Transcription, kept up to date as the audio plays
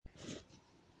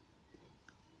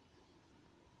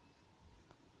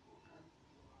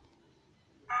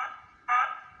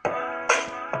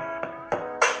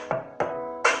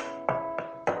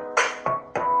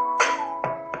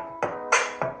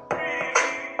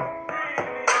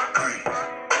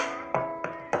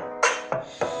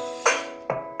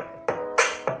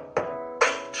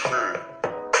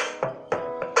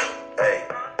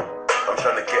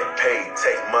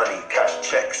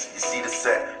X, you see the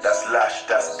set, that's Lash,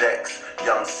 that's Dex.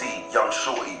 Young C, Young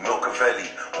Shorty, Milcavelli,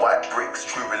 White Bricks,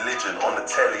 True Religion, on the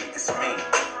telly, it's me.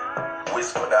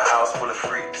 Wiz got the house full of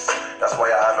freaks, that's why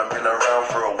I haven't been around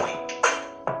for a week.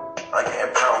 I'm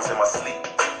getting pounds in my sleep,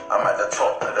 I'm at the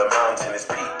top of the mountain, it's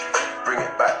peak. Bring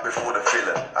it back before the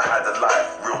villain, I had a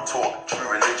life, real talk, true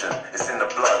religion. It's in the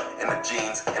blood, in the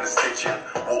jeans, in the stitching.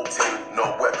 Walked in,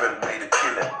 no weapon, made a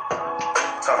killing.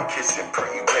 Tongue kissing,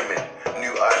 pretty women. New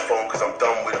iPhone cause I'm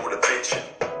done with all the bitching.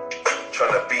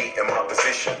 Trying to be in my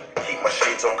position. Keep my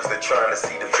shades on cause they're trying to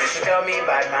see the vision. Tell me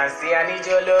bad man, say I need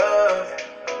your love.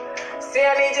 Say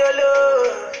I need your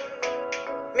love.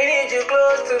 Me need you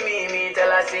close to me. Me tell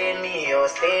her say me, oh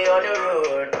stay on the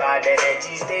road. Bad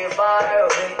energy stay far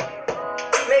away.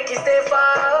 Make you stay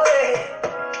far away.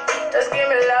 Just give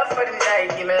me love for the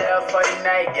night. Give me love for the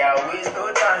night. Yeah, waste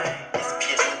no time. It's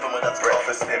pissed when that's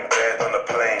breakfast in bed on the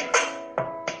plane.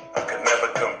 I could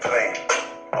never complain.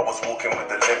 I was walking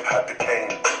with the limp, had the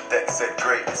cane. Dex said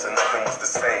great, so nothing was the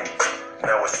same.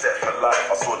 Now we're set for life.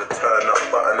 I saw the turn up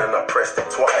button and I pressed it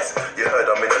twice. You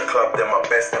heard I'm in the club, then my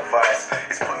best advice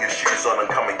is put your shoes on and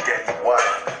come and get your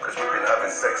wife. Cause we've been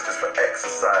having sex just for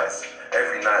exercise.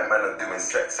 Every night man I'm doing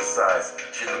sexercise.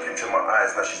 She looked into my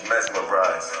eyes, now she's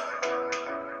mesmerized.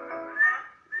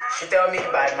 She tell me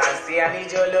bad man, say I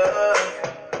need your love.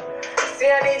 Say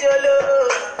I need your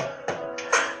love.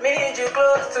 Me need you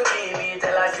close to me. Me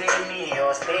tell her say me,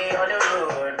 oh stay on the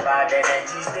road. Bad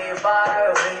energy stay far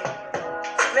away.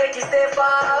 Make you stay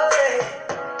far away.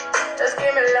 Just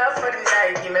give me love for the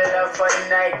night. Give me love for the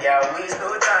night. Yeah, waste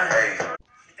no time. Hey.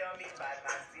 She tell me bad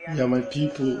man, say Yeah, my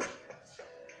people,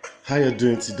 how you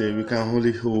doing today? We can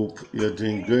only hope you're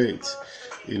doing great.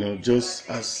 You know, just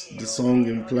as the song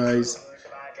implies,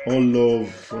 all love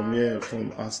from here,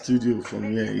 from our studio,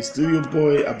 from here. It's still your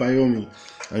boy Abayomi,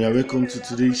 and you're welcome to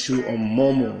today's show on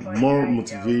more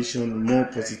motivation, more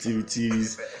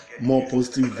positivities, more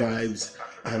positive vibes,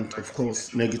 and of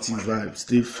course negative vibes.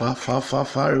 Stay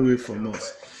far away from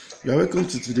us. You're welcome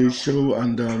to today's show,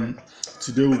 and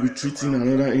today we'll be treating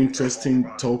another interesting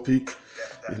topic.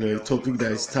 You know, a topic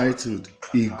that is titled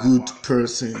 "A Good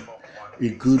Person." A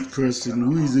good person.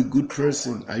 Who is a good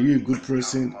person? Are you a good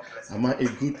person? Am I a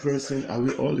good person? Are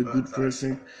we all a good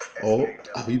person? Or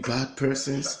are we bad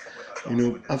persons? You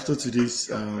know, after today's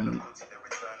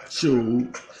show,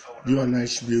 you and I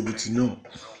should be able to know.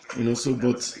 You know, so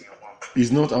but it's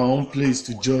not our own place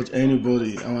to judge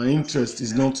anybody. Our interest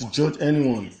is not to judge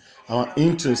anyone. Our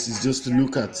interest is just to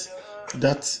look at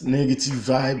that negative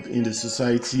vibe in the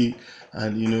society,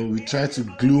 and you know, we try to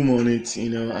gloom on it, you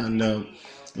know, and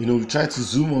you know, we try to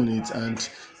zoom on it, and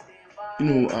you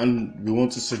know, and we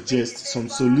want to suggest some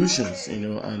solutions, you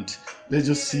know, and let's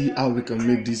just see how we can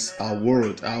make this our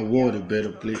world a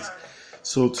better place.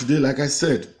 So today, like I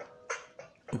said,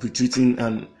 we'll be treating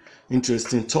an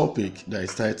interesting topic that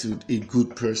is titled "A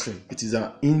Good Person." It is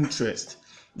our interest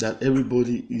that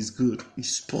everybody is good.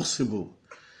 It's possible.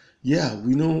 Yeah,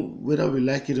 we know whether we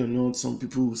like it or not, some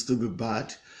people will still be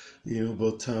bad, you know,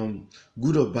 but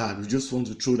good or bad, we just want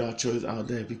to throw that choice out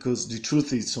there, because the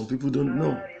truth is some people don't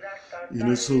know, you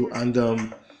know. So, and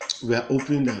we are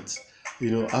hoping that,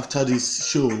 you know, after this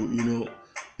show, you know,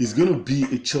 it's going to be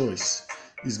a choice.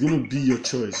 It's going to be your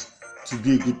choice to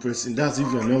be a good person. That's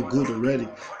if you're not good already.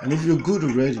 And if you're good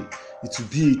already, it will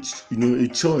be, you know, a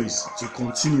choice to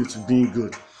continue to being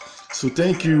good. So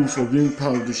thank you for being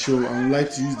part of the show. I would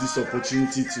like to use this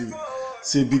opportunity to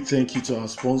say a big thank you to our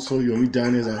sponsor, Yomi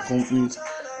Diners and Companies.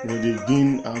 You know, they've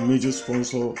been our major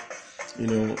sponsor, you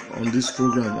know, on this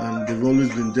program, and they've always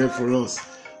been there for us.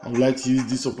 I would like to use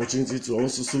this opportunity to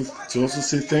also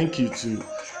say thank you to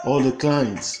all the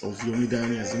clients of Yomi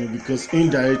Diners, you know, because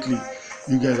indirectly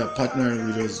you guys are partnering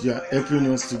with us. You are helping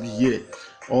us to be here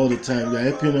all the time. You are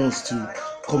helping us to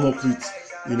come up with,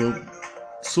 you know,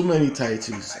 so many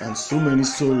titles and so many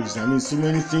stories. I mean, so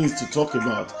many things to talk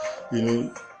about. You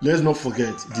know, let's not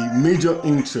forget the major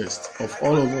interest of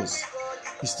all of us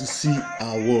is to see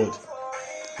our world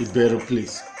a better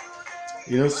place.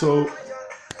 You know, so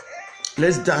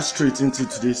let's dash straight into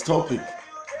today's topic.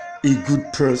 A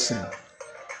good person.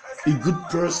 A good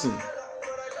person.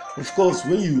 Of course,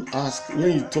 when we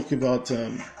talk about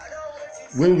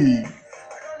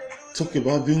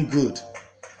being good,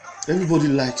 everybody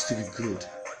likes to be good.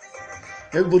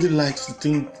 Everybody likes to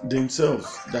think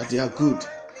themselves that they are good.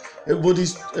 Everybody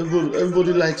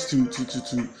likes to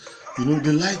you know,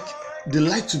 they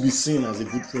like to be seen as a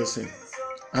good person.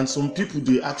 And some people,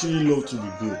 they actually love to be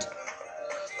good.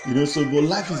 You know, so but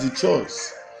life is a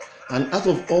choice. And out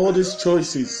of all the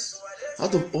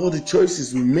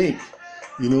choices we make,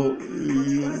 you know,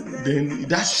 then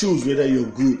that shows whether you're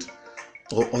good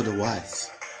or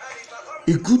otherwise.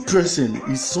 A good person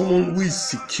is someone who is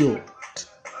secure,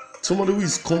 somebody who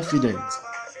is confident,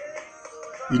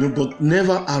 but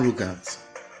never arrogant.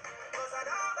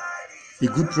 A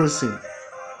good person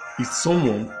is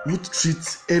someone who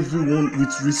treats everyone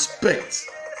with respect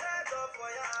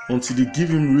until they give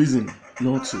him reason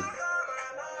not to.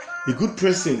 A good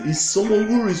person is someone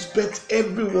who respects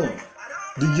everyone,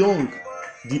 the young,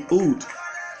 the old,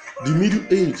 the middle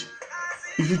age.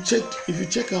 If you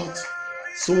check out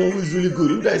someone who is really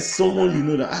good, if there is someone you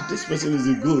know that this person is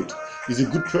a good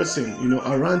person,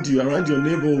 around you, around your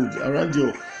neighborhood, around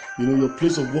your your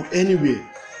place of work, anywhere,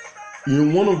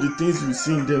 one of the things you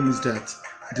see in them is that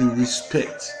they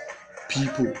respect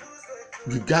people,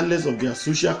 regardless of their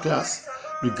social class,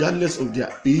 regardless of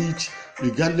their age,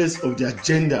 regardless of their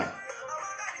gender.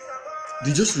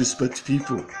 They just respect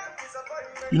people.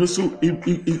 So a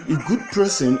good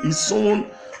person is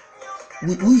someone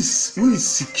who is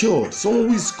secure, someone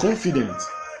who is confident,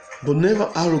 but never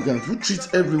arrogant, who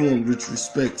treats everyone with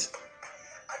respect.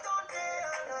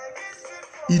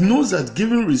 He knows that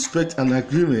giving respect and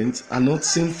agreement are not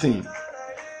same thing.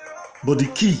 But the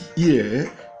key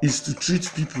here is to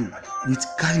treat people with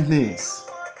kindness.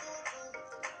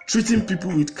 Treating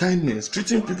people with kindness,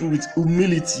 treating people with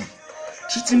humility,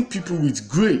 treating people with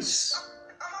grace.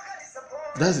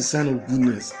 That's a sign of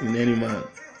goodness in any man.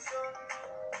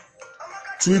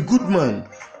 To a good man,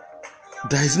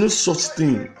 there is no such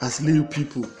thing as little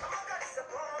people.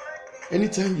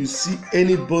 Anytime you see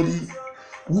anybody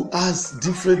who has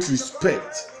different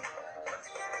respect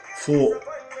for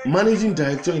managing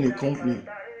director in a company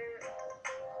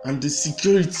and the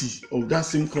security of that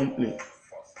same company,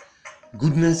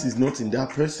 goodness is not in that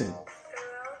person.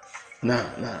 Nah.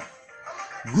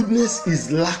 Goodness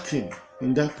is lacking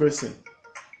in that person.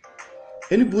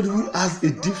 Anybody who has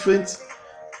a different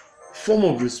form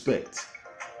of respect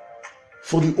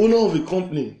for the owner of a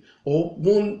company or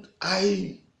one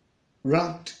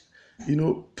high-ranked,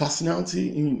 personality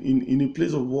in a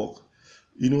place of work,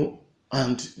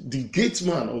 and the gate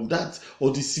man of that,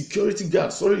 or the security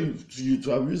guard, sorry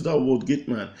to have used that word, gate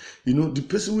man, the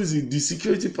person who is the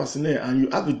security personnel, and you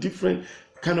have a different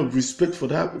kind of respect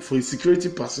for a security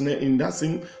personnel in that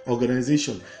same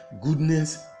organization,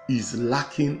 goodness is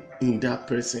lacking in that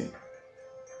person.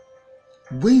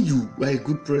 When you are a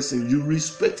good person, you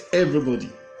respect everybody.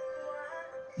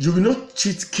 You will not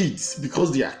cheat kids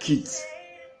because they are kids.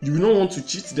 You will not want to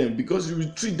cheat them because you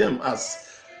will treat them as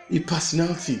a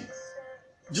personality,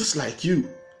 just like you.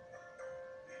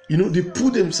 They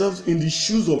put themselves in the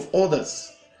shoes of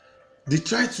others. They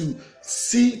try to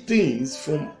see things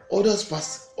from others'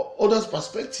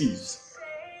 perspectives.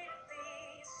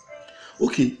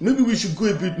 Okay, maybe we should go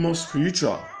a bit more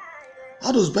spiritual.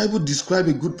 How does the Bible describe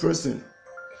a good person?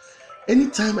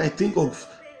 Anytime I think of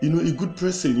a good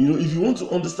person, if you want to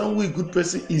understand who a good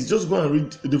person is, just go and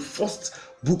read the first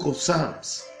book of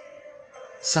Psalms,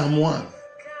 Psalm 1.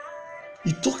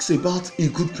 It talks about a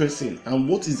good person and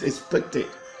what is expected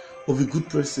of a good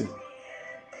person.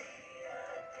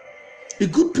 A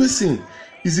good person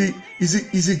is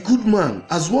a good man,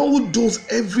 as one who does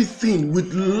everything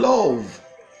with love.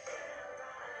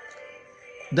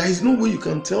 There is no way you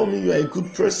can tell me you are a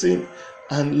good person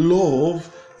and love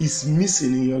is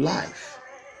missing in your life.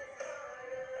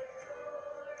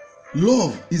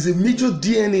 Love is a major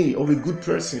DNA of a good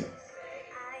person.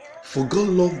 For God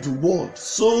loved the world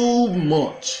so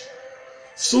much,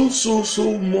 so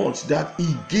much that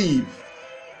He gave.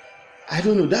 I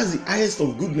don't know, that's the highest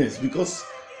of goodness, because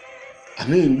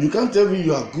you can't tell me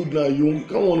you are good now. You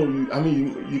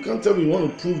can't tell me you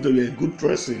want to prove that you're a good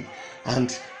person,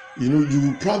 and you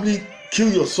will probably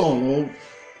kill your son or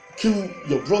kill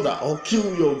your brother or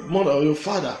kill your mother or your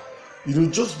father,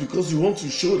 just because you want to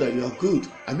show that you are good.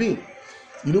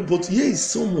 But here is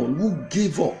someone who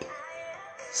gave up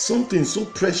something so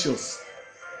precious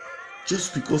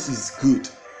just because he's good.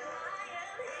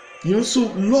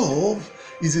 So love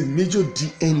is a major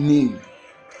DNA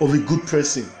of a good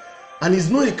person, and it's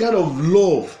not a kind of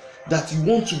love that you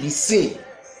want to be seen.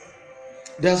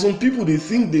 There are some people, they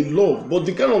think they love, but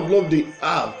the kind of love they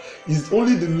have is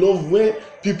only the love where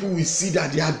people will see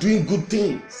that they are doing good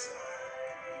things,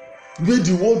 where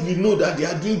the world will know that they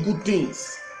are doing good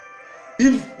things.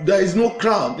 If there is no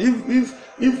crowd,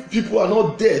 if people are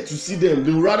not there to see them,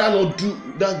 they would rather not do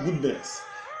that goodness.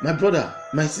 My brother,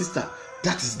 my sister,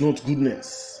 that is not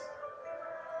goodness.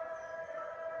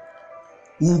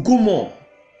 We will go more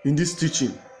in this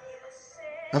teaching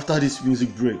after this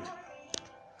music break.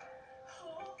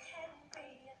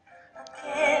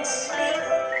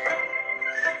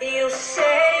 You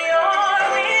say you're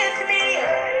with me,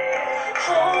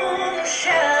 home.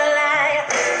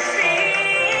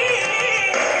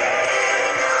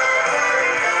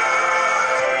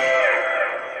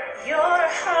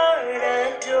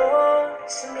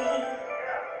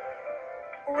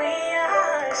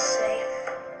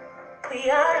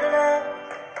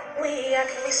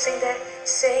 Can we sing that?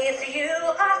 Say if you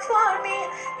are for me,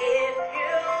 if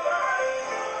you are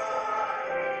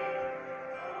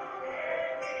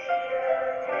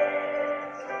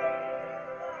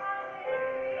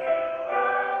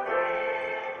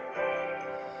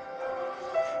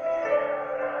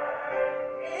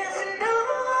if no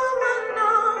one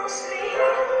knows me,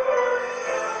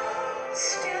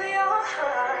 still your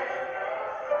heart.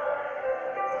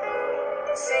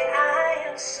 Say I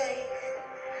am safe,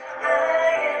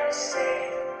 I am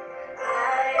safe,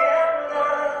 I am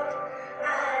loved, I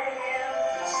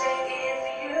am safe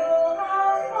if you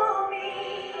are for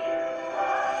me.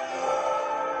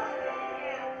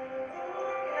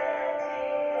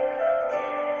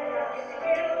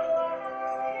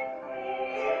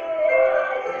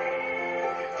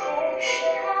 Who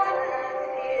shall I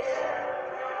fear?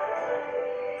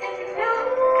 If no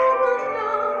one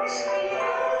knows me,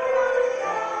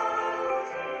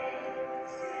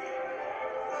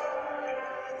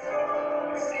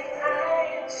 say I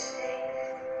am safe, I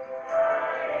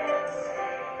am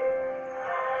safe, I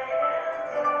am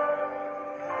loved.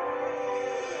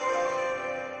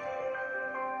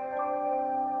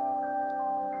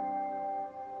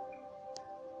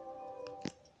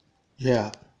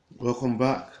 Yeah, welcome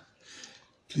back.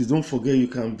 Please don't forget you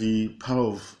can be part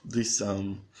of this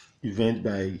event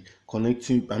by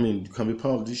connecting. You can be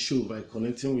part of this show by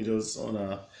connecting with us on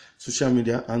our social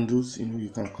media handles. You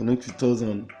can connect with us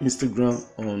on Instagram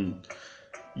on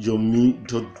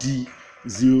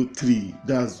yomi.d03.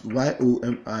 That's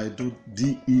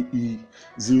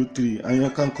yomi.dee03, and you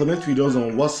can connect with us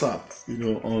on WhatsApp.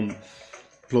 On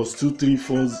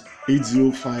 +234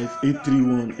 805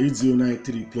 831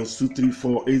 8093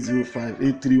 +234 805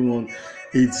 831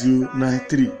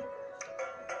 8093.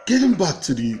 Getting back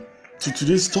to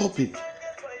today's topic,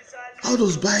 how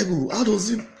does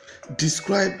it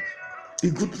describe a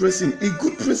good person? A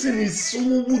good person is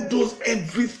someone who does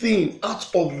everything out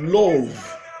of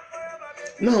love.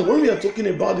 Now, when we are talking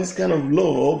about this kind of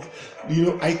love,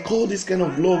 I call this kind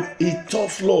of love a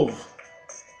tough love.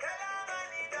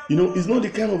 It's not the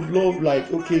kind of love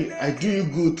like, okay, I do you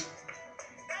good.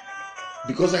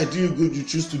 Because I do you good, you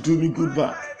choose to do me good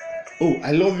back. Oh,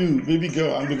 I love you, baby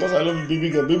girl, and because I love you, baby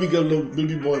girl loves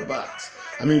baby boy back.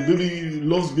 Baby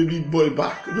loves baby boy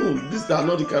back. No, these are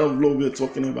not the kind of love we are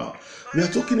talking about. We are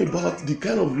talking about the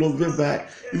kind of love whereby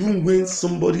even when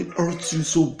somebody hurts you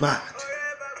so bad,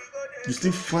 you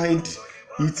still find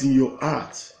it in your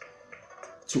heart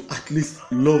to at least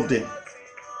love them.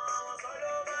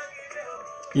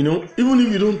 Even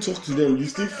if you don't talk to them, you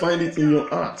still find it in your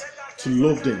heart to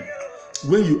love them.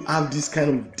 When you have this kind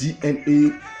of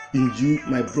DNA in you,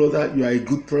 my brother, you are a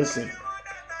good person.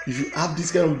 If you have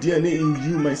this kind of DNA in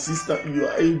you, my sister, you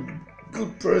are a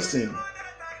good person.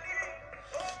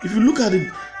 If you look at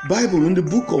the Bible in the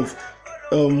book of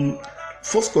 1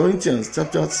 Corinthians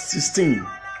chapter 16,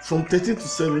 from 13 to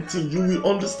 17, you will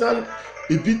understand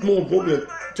a bit more of what we're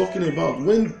talking about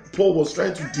when Paul was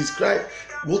trying to describe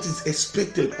what is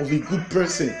expected of a good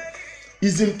person.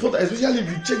 Is important, especially if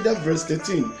you check that verse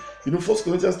 13. 1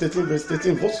 Corinthians 13 verse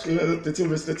 13, 1 Corinthians 13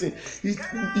 verse 13. You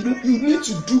need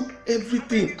to do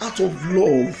everything out of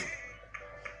love.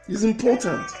 It's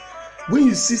important. When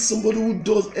you see somebody who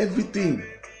does everything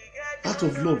out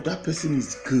of love, that person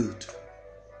is good.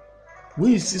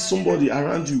 When you see somebody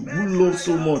around you who loves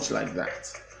so much like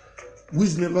that, who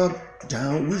is never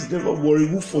down, who is never worried,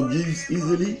 who forgives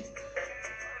easily,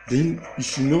 then you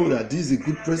should know that this is a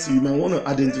good person. You might want to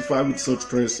identify with such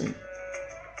person.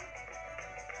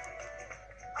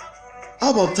 How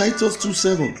about Titus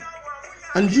 2:7?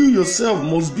 And you yourself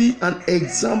must be an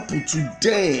example to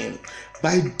them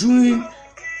by doing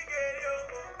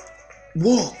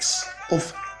works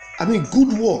of,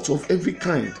 good works of every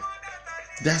kind.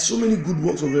 There are so many good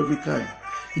works of every kind.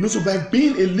 So by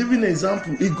being a living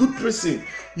example, a good person,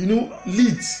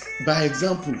 leads by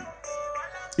example.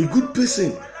 A good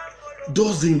person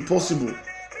does the impossible,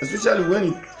 especially when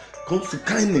it comes to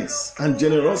kindness and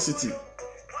generosity.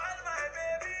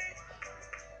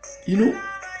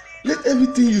 Let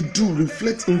everything you do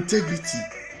reflect integrity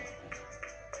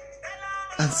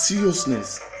and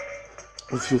seriousness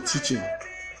of your teaching.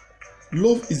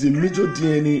 Love is a major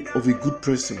DNA of a good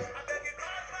person,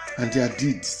 and their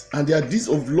deeds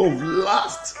of love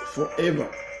last forever.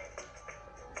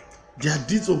 Their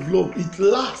deeds of love, it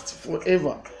lasts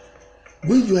forever.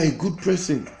 When you are a good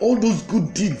person, all those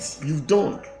good deeds you've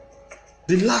done,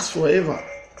 they last forever.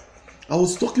 I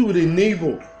was talking with a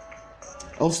neighbor.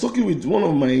 I was talking with one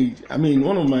of my,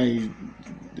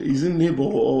 is it neighbor,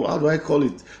 or how do I call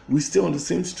it? We stay on the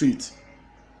same street.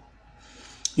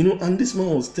 And this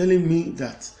man was telling me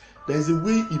that There is a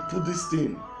way he put this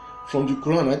thing from the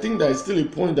Quran. I think there is still a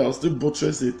point that I'll still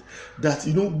buttress it. That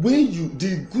when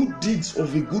the good deeds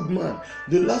of a good man,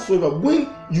 they last forever. When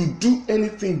you do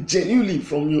anything genuinely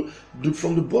from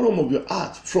the bottom of your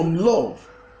heart, from love,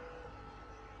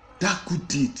 that good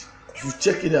deed, if you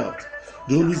check it out,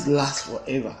 they always last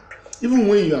forever. Even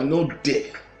when you are not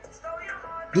there,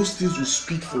 those things will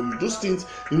speak for you. Those things,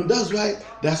 that's why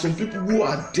there are some people who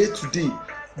are dead today,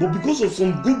 but because of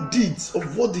some good deeds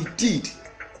of what they did.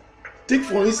 Take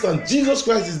for instance, Jesus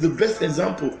Christ is the best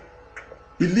example.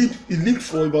 He lived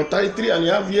for about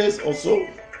 33.5 years or so,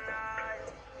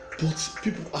 but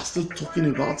people are still talking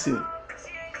about him.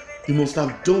 He must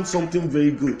have done something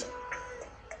very good.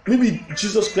 Maybe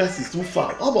Jesus Christ is too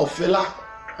far. How about Fela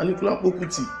Aníkúlápó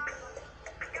Kuti?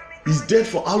 He's dead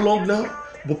for how long now?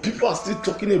 But people are still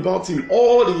talking about him.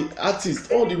 All the artists,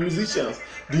 all the musicians,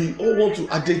 they all want to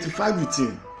identify with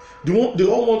him. They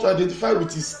all want to identify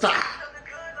with his star.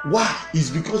 Why?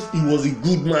 It's because he was a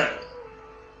good man.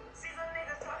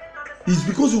 It's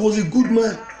because he was a good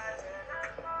man.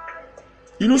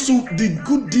 So the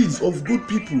good deeds of good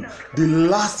people, they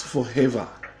last forever.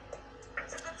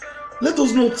 Let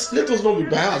us not be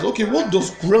biased. Okay, how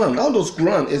does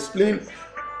Quran explain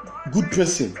good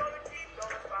person?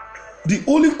 The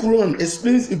Holy Quran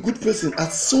explains a good person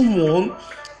as someone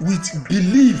with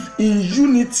belief in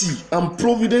unity and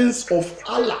providence of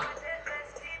Allah.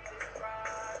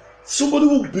 Somebody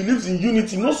who believes in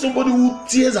unity, not somebody who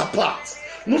tears apart,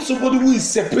 not somebody who is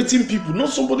separating people, not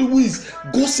somebody who is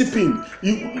gossiping,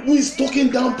 who is talking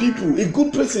down people. A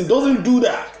good person doesn't do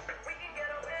that.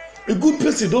 A good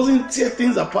person doesn't tear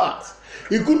things apart.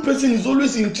 A good person is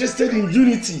always interested in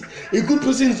unity. A good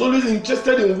person is always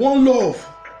interested in one love.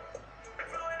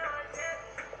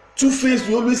 Two-Face,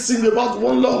 we always sing about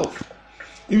one love.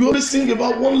 We always sing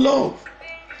about one love.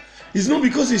 It's not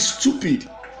because he's stupid.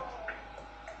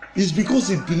 It's because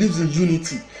he believes in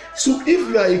unity. So if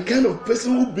you are a kind of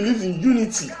person who believes in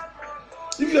unity,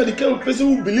 if you are the kind of person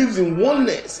who believes in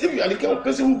oneness, if you are the kind of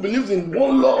person who believes in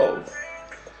one love,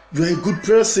 you are a good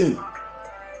person.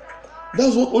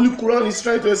 That's what Holy Quran is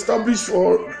trying to establish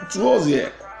to us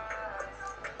here.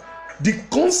 The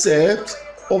concept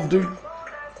of the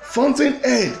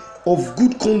fountainhead of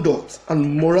good conduct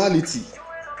and morality.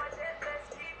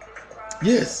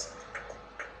 Yes,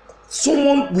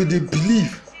 someone with a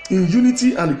belief in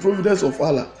unity and the providence of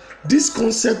Allah. This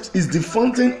concept is the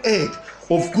fountainhead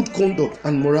of good conduct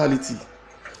and morality.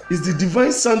 It's the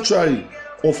divine sanctuary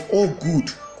of all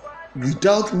good,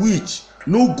 without which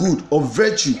no good or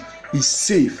virtue is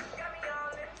safe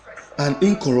and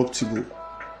incorruptible.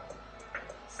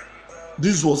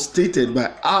 This was stated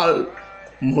by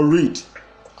Al-Marid.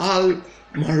 Holy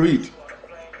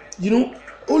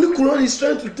Quran is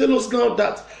trying to tell us now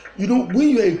that when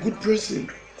you are a good person,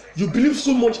 you believe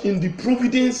so much in the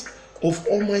providence of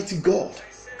Almighty God,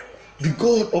 the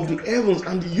God of the heavens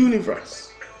and the universe.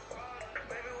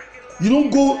 You don't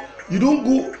go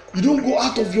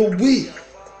out of your way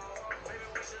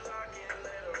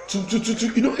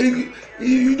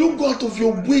you don't go out of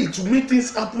your way to make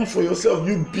things happen for yourself.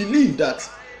 You believe that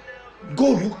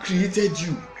God who created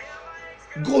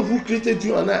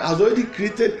you and I has already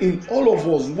created in all of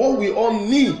us what we all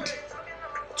need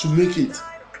to make it.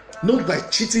 Not by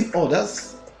cheating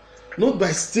others, not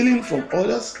by stealing from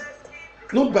others,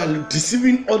 not by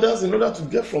deceiving others in order to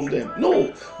get from them.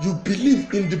 No, you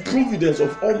believe in the providence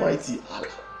of Almighty Allah.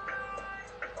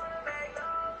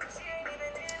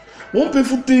 One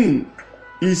painful thing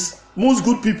is most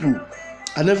good people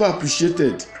are never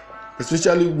appreciated,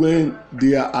 especially when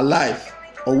they are alive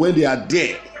or when they are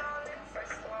dead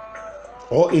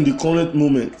or in the current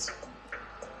moment.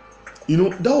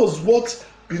 That was what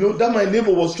that my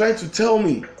neighbor was trying to tell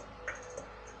me.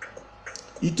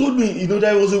 He told me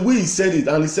there was a way he said it,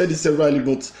 and he said it severally,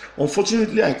 but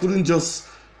unfortunately I couldn't just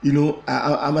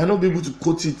I might not be able to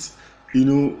quote it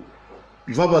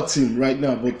verbatim right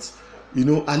now, but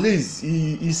at least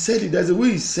he said it. There's a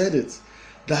way he said it,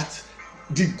 that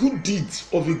the good deeds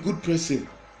of a good person,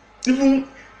 even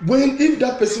if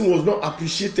that person was not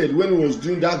appreciated when he was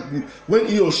doing that good, when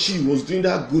he or she was doing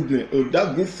that good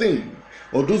thing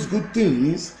or those good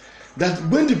things, that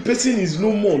when the person is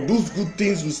no more, those good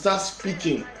things will start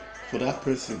speaking for that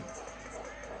person.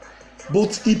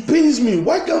 But it pains me.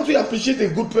 Why can't we appreciate a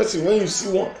good person when you see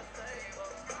one?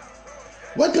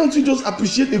 Why can't we just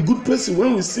appreciate a good person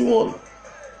when we see one?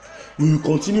 We will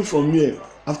continue from here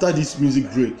after this music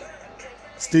break.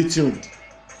 Stay tuned.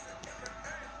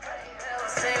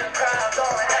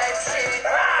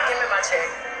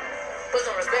 Put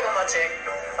some respect on my my check.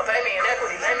 Pay me in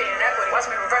equity, watch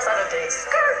me reverse all the days.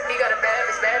 He got a bad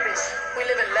bitch, we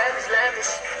live in lavish.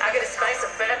 I get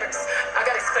expensive fabrics, I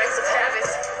got expensive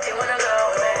habits. He wanna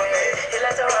go with me, he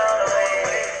like to roll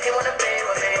away. He wanna be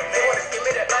with me, he wanna give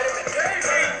me that vitamin D.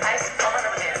 Ice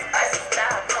ornaments, ice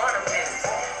style ornaments.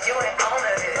 You ain't on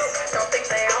this, don't think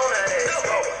they own this.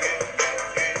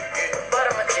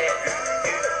 But I'm a jet.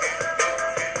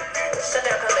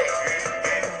 Chanel collect.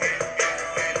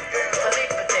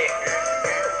 Philippe Patek.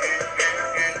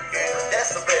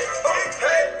 That's a bet.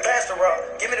 Pass the rock,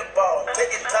 give me the ball.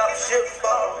 Take it top ship.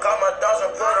 Call my dogs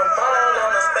and put them all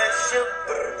on a spaceship.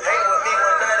 Hang with me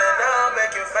one night and I'll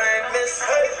make you famous.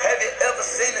 Have you ever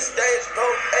seen the stage go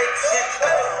ape shit?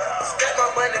 Stack my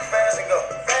money fast and go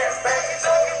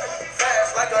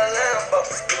fast like a Lambo.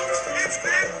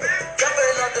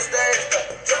 Jumping up the stage,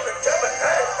 jumping.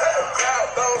 Crowd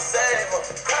gon' save 'em.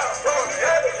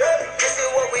 This is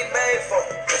what we made for.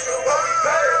 This is what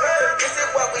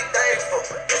we thankful.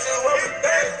 This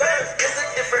a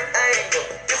different angle.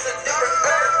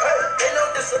 Ain't no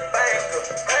disabangle.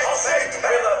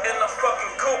 Real up in the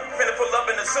fucking coupe, finna pull up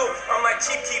in the suit. I'm like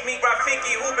Chief, keep me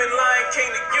Rafiki, who been lying king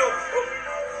to you?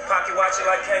 Pocket watching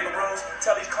like kangaroos.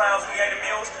 Tell these clowns we ain't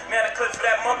amused. Man, I clip for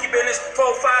that monkey business.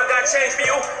 4-5 got change for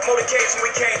you. Motorcades when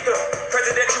we came through.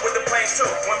 Presidential with the planes too.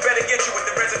 One better get you with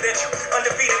the residential.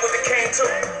 Undefeated with the cane too.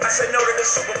 I said no to the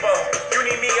Super Bowl. You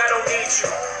need me, I don't need you.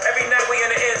 Every night we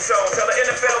in the end zone. Tell the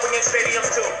NFL we in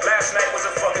stadiums too. Last night was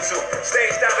a fucking zoo.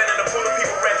 Stage diving in the pool of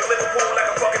people ran to Liverpool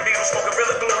like a fucking Beatle. Smoking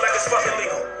Gorilla Glue like it's fucking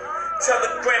legal. Tell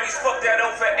the Grammys fuck that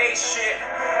 0-for-8 shit.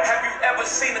 Have you ever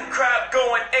seen a crowd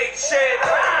going 8 shit?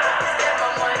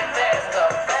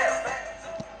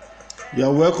 Yeah,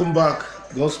 welcome back,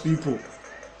 God's people.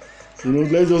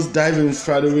 Let's just dive in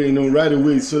straight away, right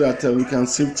away, so that we can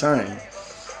save time.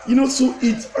 So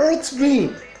it hurts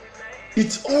me.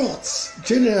 It hurts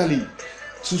generally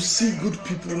to see good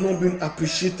people not being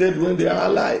appreciated when they are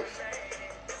alive.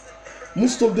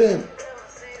 Most of them.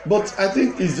 But I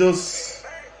think it's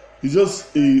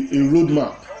just a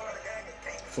roadmap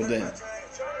for them.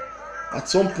 At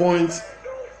some point,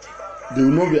 they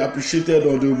will not be appreciated,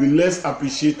 or they will be less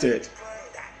appreciated.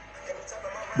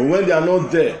 But when they are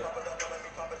not there,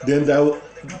 then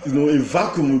a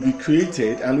vacuum will be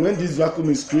created. And when this vacuum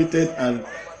is created and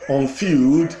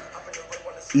unfilled,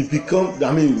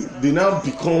 they now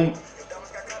become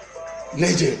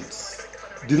legends.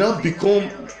 They now become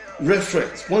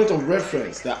point of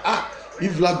reference. That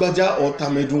if Lagbaja or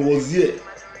Tamedun was here,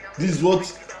 this is what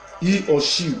he or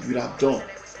she would have done.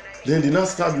 Then they now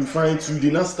start referring to,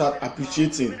 they now start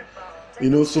appreciating.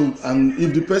 So, and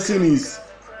if the person is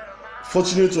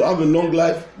fortunate to have a long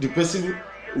life, the person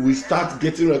will start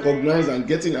getting recognized and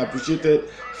getting appreciated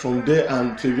from there.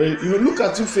 And to look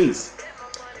at Two-Face.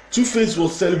 Two-Face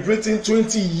was celebrating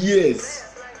 20 years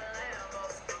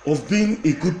of being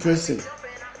a good person.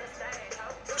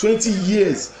 20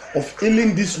 years of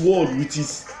healing this world with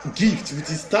his gift, with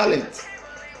his talent,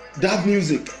 that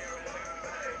music.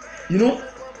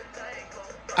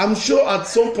 I'm sure at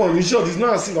some point, it's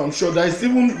not as if I'm sure, there is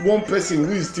even one person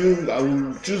who is still, I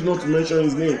will choose not to mention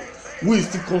his name, who is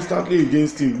still constantly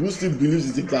against him, who still believes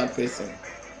he's a bad person.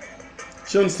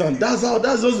 You understand? That's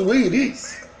just the way it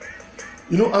is.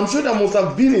 I'm sure there must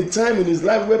have been a time in his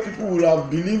life where people would have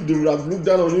believed, they would have looked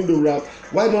down on him, they would have,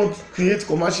 why not create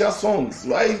commercial songs?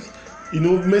 Why,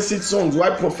 message songs? Why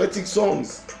prophetic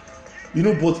songs?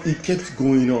 But he kept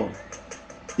going on.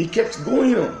 He kept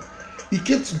going on. He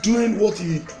kept doing what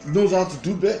he knows how to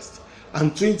do best.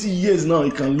 And 20 years now,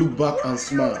 he can look back and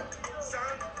smile.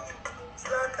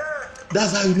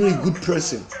 That's how you know a good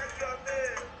person.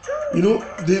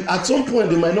 At some point,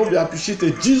 they might not be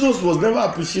appreciated. Jesus was never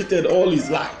appreciated all his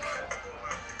life.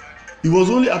 He was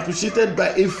only appreciated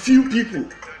by a few people.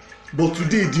 But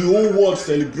today, the whole world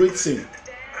celebrates him.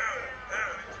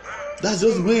 That's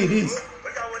just the way it is.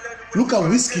 Look at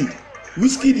Wizkid.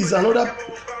 Wizkid is another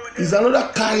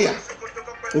carrier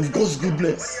of God's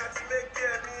goodness.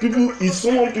 Is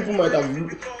someone people might have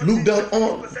looked down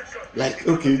on, like,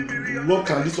 okay, what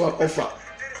can this one offer?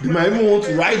 They might even want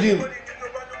to ride him,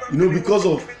 because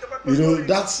of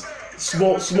that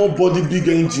small body, big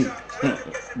engine.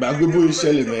 But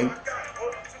man,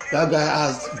 that guy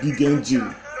has big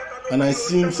engine, and I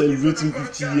see him celebrating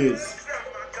 50 years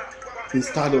in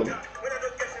stardom.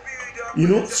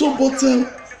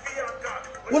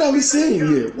 What are we saying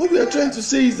here? What we are trying to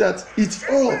say is that it's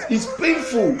hard, it's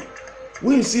painful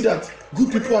when you see that good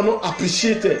people are not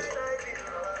appreciated.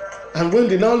 And when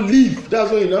they now leave, that's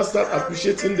when you now start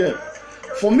appreciating them.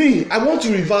 For me, I want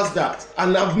to reverse that,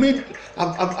 and I've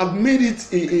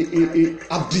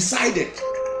decided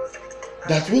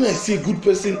that when I see a good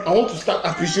person, I want to start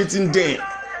appreciating them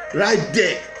right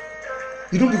there.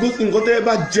 You know, because in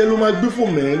whatever jello my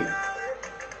before, man.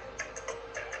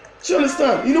 Do you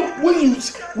understand? You know,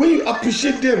 when you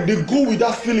appreciate them, they go with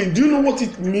that feeling. Do you know what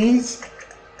it means?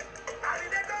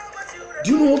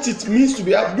 Do you know what it means to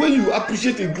be when you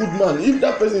appreciate a good man? If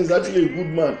that person is actually a good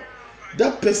man,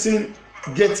 that person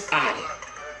gets high.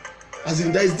 As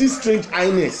in, there is this strange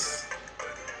highness.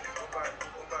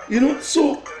 You know,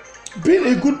 so being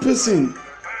a good person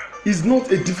is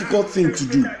not a difficult thing to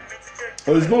do,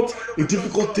 or it's not a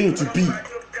difficult thing to be,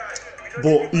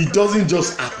 but it doesn't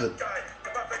just happen.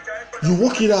 You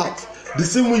work it out the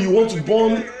same way you want to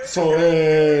burn some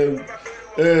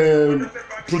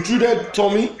protruded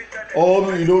tummy,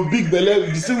 or you know, big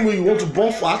belly. The same way you want to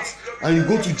burn fat, and you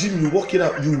go to gym, you work it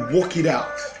out. You work it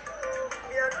out.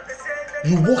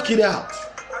 You work it out.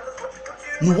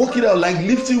 You work it out like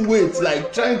lifting weights,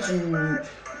 like trying to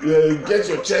get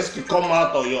your chest to come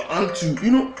out, or your hand to,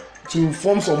 you know, to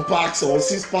form some packs or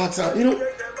 6 packs. You know,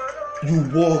 you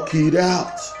work it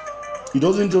out. It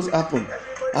doesn't just happen.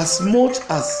 As much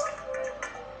as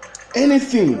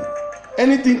anything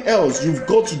else, you've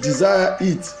got to desire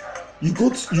it. You've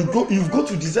got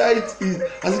to desire it.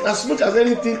 As much as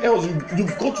anything else,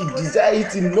 you've got to desire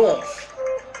it enough.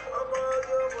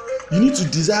 You need to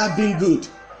desire being good.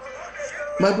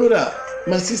 My brother,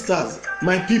 my sisters,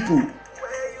 my people,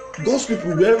 God's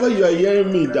people, wherever you are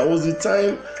hearing me, there was a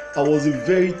time I was a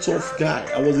very tough guy.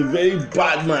 I was a very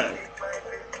bad man.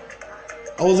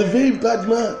 I was very,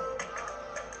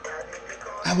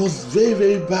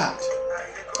 very bad.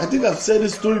 I think I've said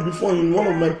this story before in one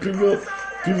of my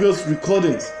previous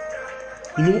recordings.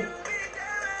 You know,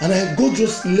 and God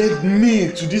just led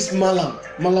me to this Malam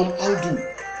Audu.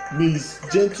 May his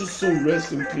gentle soul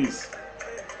rest in peace.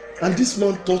 And this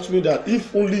man taught me that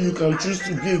if only you can choose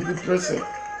to be a good person,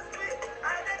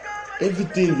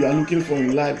 everything you are looking for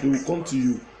in life, they will come to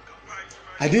you.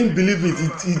 I didn't believe it.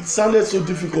 It sounded so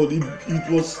difficult.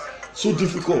 It was so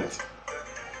difficult.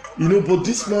 You know, but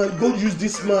this man, God used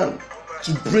this man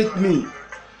to break me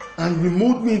and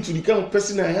remold me into the kind of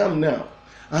person I am now.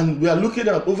 And we are looking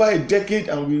at over a decade,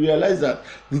 and we realize that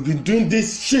we've been doing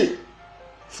this shit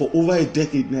for over a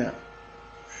decade now.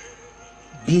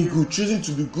 Being good, choosing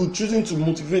to be good, choosing to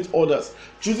motivate others,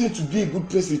 choosing to be a good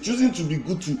person, choosing to be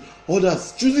good to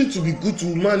others, choosing to be good to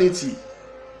humanity.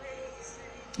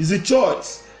 It's a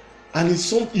choice, and it's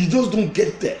something you just don't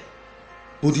get there.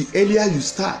 But the earlier you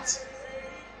start,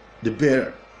 the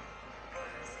better.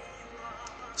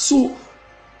 So,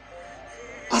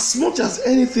 as much as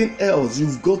anything else,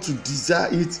 you've got to desire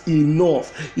it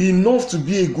enough to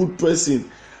be a good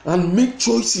person, and make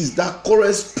choices that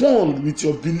correspond with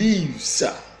your beliefs.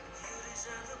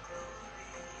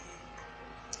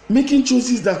 Making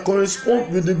choices that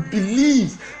correspond with the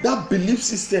that belief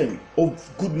system of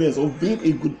goodness, of being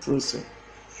a good person.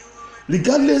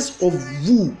 Regardless of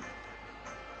who,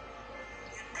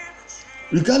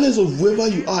 regardless of wherever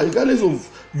you are, regardless of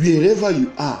wherever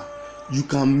you are, you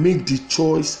can make the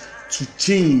choice to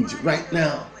change right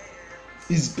now.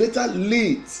 It's better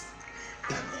late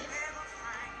than never.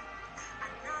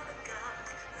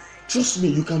 Trust me,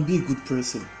 you can be a good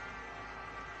person.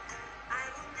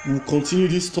 We'll continue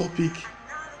this topic,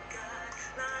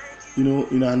 you know,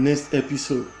 in our next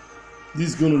episode. This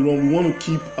is going to run. We want to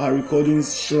keep our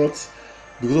recordings short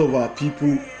because of our people,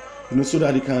 you know, so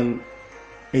that they can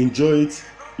enjoy it,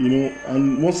 you know.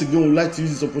 And once again, we'd like to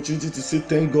use this opportunity to say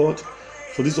thank God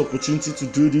for this opportunity to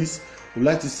do this. We'd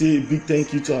like to say a big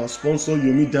thank you to our sponsor,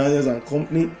 Yomi Daniels and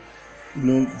Company. You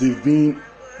know, they've been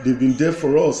there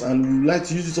for us, and we would like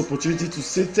to use this opportunity to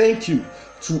say thank you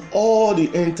to all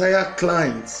the entire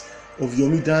clients of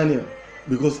Yomi Daniel,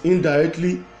 because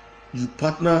indirectly you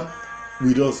partner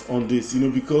with us on this, you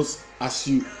know, because as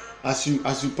you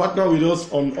partner with us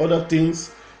on other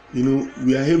things, you know,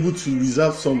 we are able to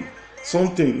reserve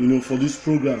something, you know, for this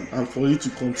program and for you to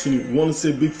continue. We want to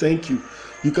say a big thank you.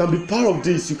 You can be part of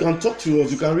this. You can talk to us.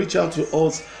 You can reach out to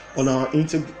us on our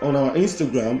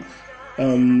Instagram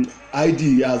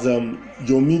ID as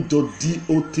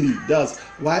yomi.deo3. That's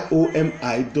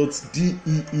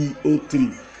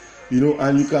yomi.deo3. You know,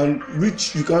 and you can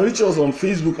reach us on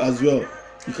Facebook as well.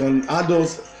 You can add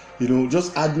us, you know,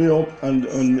 just add me up and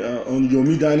on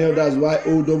Yomi Daniel. That's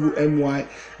YOMMYDANIEL,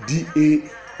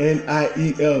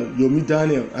 Yomi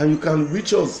Daniel. And you can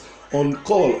reach us on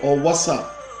call or WhatsApp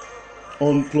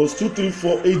on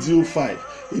 +234 805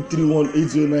 831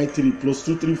 8093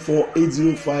 +234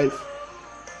 805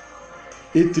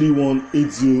 831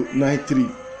 8093.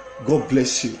 God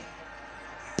bless you.